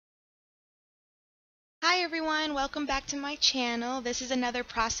Hi everyone, welcome back to my channel. This is another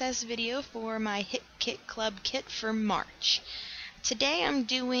process video for my Hip Kit Club kit for March. Today I'm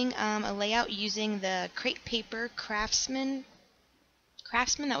doing a layout using the crepe paper Craftsman,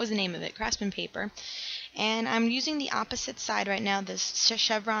 that was the name of it, Craftsman paper. And I'm using the opposite side right now, this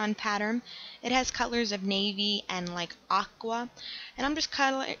chevron pattern. It has colors of navy and like aqua, and I'm just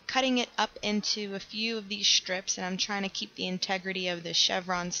cutting it up into a few of these strips, and I'm trying to keep the integrity of the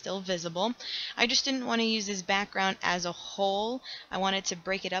chevron still visible. I just didn't want to use this background as a whole. I wanted to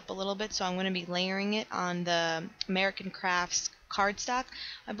break it up a little bit, so I'm going to be layering it on the American Crafts cardstock.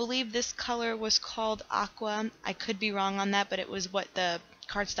 I believe this color was called aqua. I could be wrong on that, but it was what the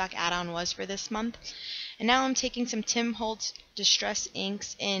cardstock add-on was for this month. And now I'm taking some Tim Holtz Distress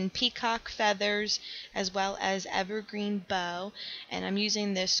inks in peacock feathers as well as evergreen bow, and I'm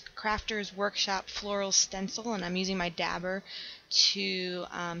using this Crafter's Workshop floral stencil, and I'm using my dabber to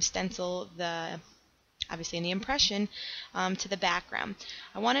stencil the, obviously in the impression, to the background.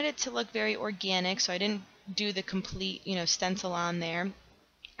 I wanted it to look very organic, so I didn't do the complete stencil on there.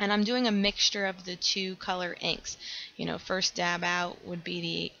 And I'm doing a mixture of the two color inks. First dab out would be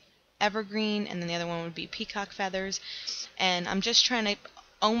the evergreen, and then the other one would be peacock feathers. And I'm just trying to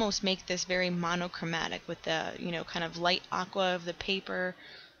almost make this very monochromatic with the kind of light aqua of the paper,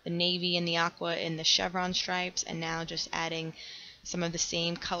 the navy and the aqua in the chevron stripes, and now just adding some of the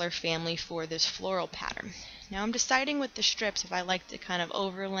same color family for this floral pattern. Now I'm deciding with the strips if I like to kind of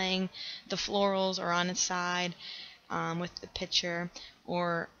overlaying the florals or on its side with the picture,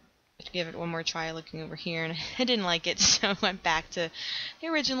 or to give it one more try looking over here, and I didn't like it, so I went back to the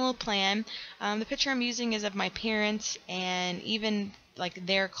original plan. The picture I'm using is of my parents, and even like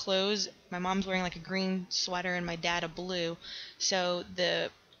their clothes. My mom's wearing like a green sweater and my dad a blue, so the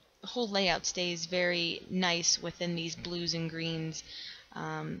whole layout stays very nice within these blues and greens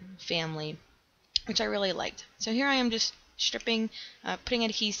family, which I really liked. So here I am just stripping, putting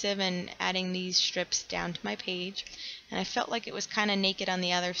adhesive and adding these strips down to my page, and I felt like it was kind of naked on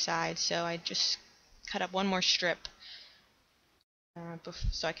the other side, so I just cut up one more strip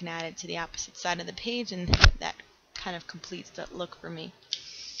so I can add it to the opposite side of the page, and that kind of completes that look for me.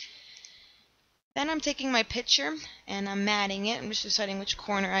 Then I'm taking my picture and I'm matting it. I'm just deciding which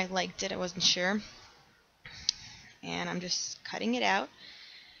corner I liked it. I wasn't sure, and I'm just cutting it out.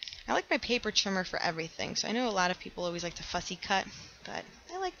 I like my paper trimmer for everything, so I know a lot of people always like to fussy cut, but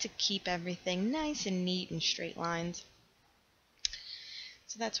I like to keep everything nice and neat and straight lines.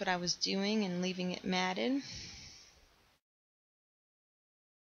 So that's what I was doing and leaving it matted.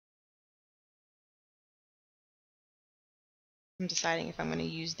 I'm deciding if I'm going to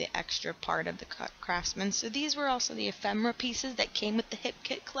use the extra part of the Craftsman. So these were also the ephemera pieces that came with the Hip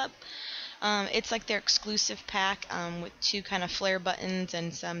Kit Club. It's like their exclusive pack with two kind of flare buttons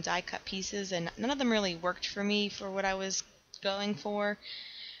and some die cut pieces, and none of them really worked for me for what I was going for.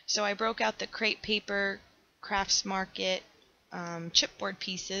 So I broke out the crepe paper Crafts Market chipboard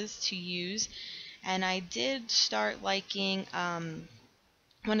pieces to use, and I did start liking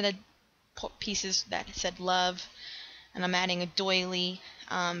one of the pieces that said love, and I'm adding a doily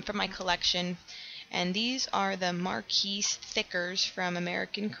from my collection. And these are the Marquise Thickers from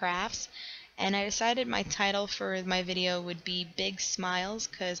American Crafts. And I decided my title for my video would be Big Smiles,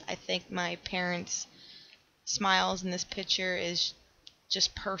 because I think my parents' smiles in this picture is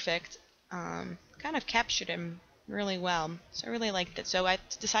just perfect. Kind of captured him really well. So I really liked it. So I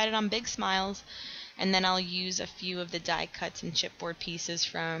decided on Big Smiles, and then I'll use a few of the die cuts and chipboard pieces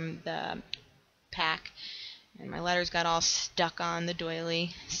from the pack. And my letters got all stuck on the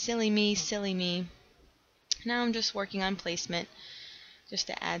doily. Silly me, silly me. Now I'm just working on placement, just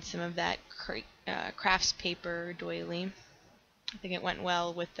to add some of that crafts paper doily. I think it went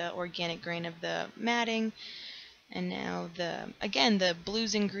well with the organic grain of the matting. And now again the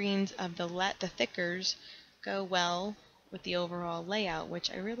blues and greens of the thickers go well with the overall layout,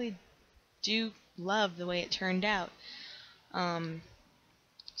 which I really do love the way it turned out. So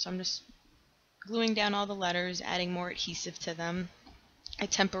I'm just gluing down all the letters, adding more adhesive to them. I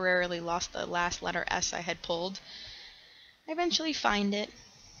temporarily lost the last letter S I had pulled. I eventually find it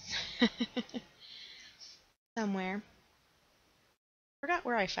somewhere. Forgot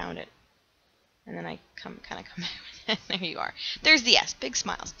where I found it. And then I kind of come back with it. There you are. There's the S. Big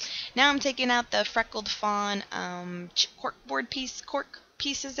Smiles. Now I'm taking out the freckled fawn cork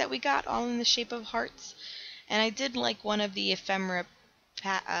pieces that we got, all in the shape of hearts. And I did like one of the ephemera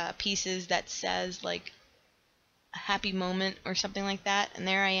pieces that says like a happy moment or something like that. And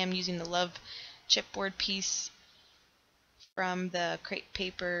there I am using the love chipboard piece from the crepe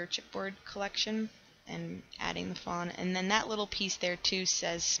paper chipboard collection and adding the fawn. And then that little piece there too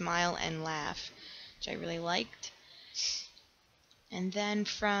says smile and laugh. which I really liked. And then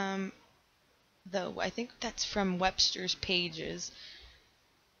from I think that's from Webster's Pages,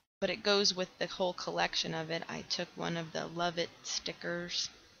 but it goes with the whole collection of it. I took one of the Love It stickers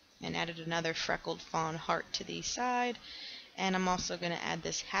and added another freckled fawn heart to the side, and I'm also going to add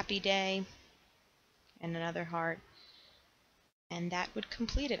this Happy Day and another heart, and that would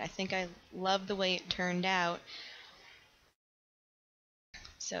complete it. I think I love the way it turned out.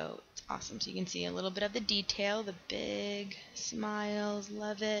 So it's awesome. So you can see a little bit of the detail, the big smiles,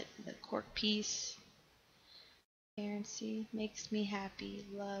 love it, the cork piece. There and see, makes me happy,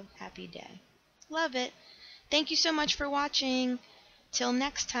 love, happy day. Love it. Thank you so much for watching. Till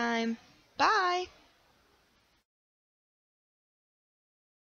next time. Bye.